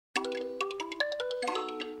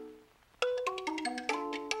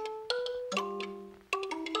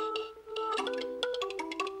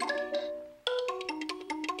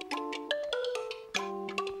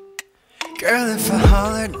Girl, if I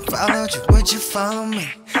hollered and followed you, would you follow me?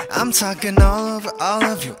 I'm talking all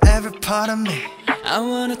of you, every part of me. I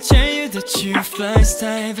wanna tell you that you're the flyest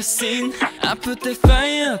I ever seen. I put the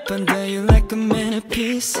fire up under you like a minute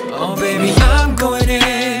piece. Oh baby, I'm going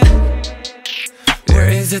in. Where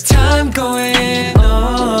is the time going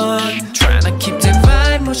on? Trying to keep the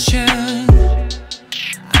vibe motion.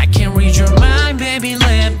 I can't read your mind, baby,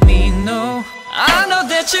 let me know. I know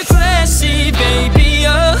that you're classy, baby,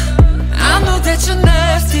 oh. I know that you're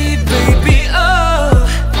nasty, baby, oh.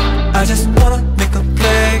 I just wanna make a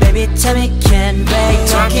play. Baby, tell me, can they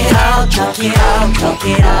talk it out, talk it out, talk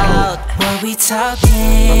it out? What we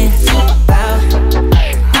talking about?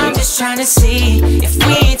 I'm just trying to see if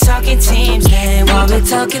we ain't talking teams, then what we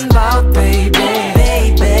talking about, baby,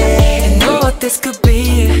 baby. You know what this could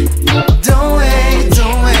be. Don't wait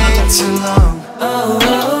too long. Oh,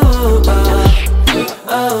 oh, oh,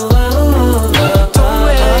 oh, oh, oh.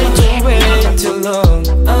 Don't wait too long.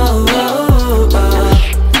 Oh, oh, oh,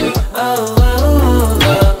 oh,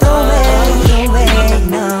 oh. Don't wait,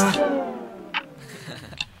 no.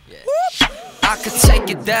 I could take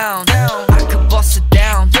it down, I could bust it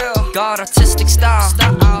down. Got artistic style,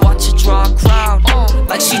 watch it draw a crowd.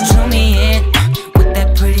 Like she drew me in with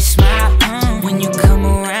that pretty smile. When you come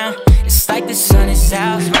around, it's like the sun is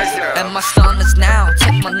out. And my son is now,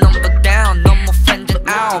 take my number down. No more friending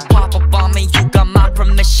out, pop up on me, you got my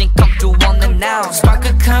permission, come through on the now. Spark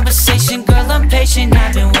a conversation, girl, I'm patient,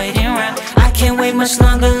 I've been waiting around. I can't wait much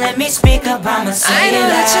longer, let me speak up, I'ma say I it know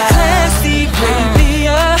that you're loud. classy, baby,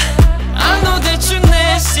 oh. I know that you're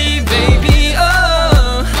nasty, baby,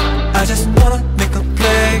 oh. I just wanna make a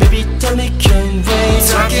play. Baby, tell me, can we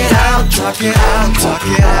Talk it out, talk it out, talk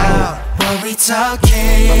it out. What we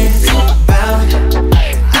talking about?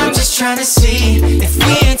 I'm just trying to see if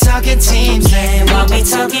we ain't talking teams, then what we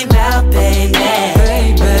talking about, baby,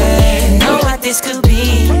 baby. You know what this could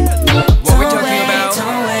be. What we talking about?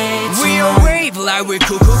 Don't wait, We a rave like we're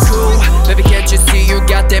cool. Baby, can't you see you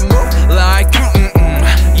got that move like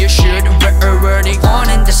You should running on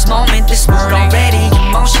in this moment, this morning. Already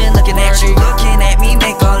in motion, looking at you, looking at me,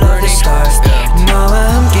 make all of the stars. 너와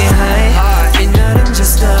함께 high, 이 날은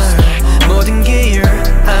just start. 모든 게 your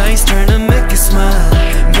eyes turn to make you smile.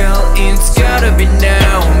 Girl, it's gotta be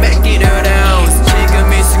now, make it out.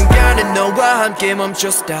 지금 이 순간에 너와 함께 멈춰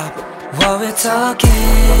stop. What we're talking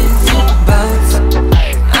about?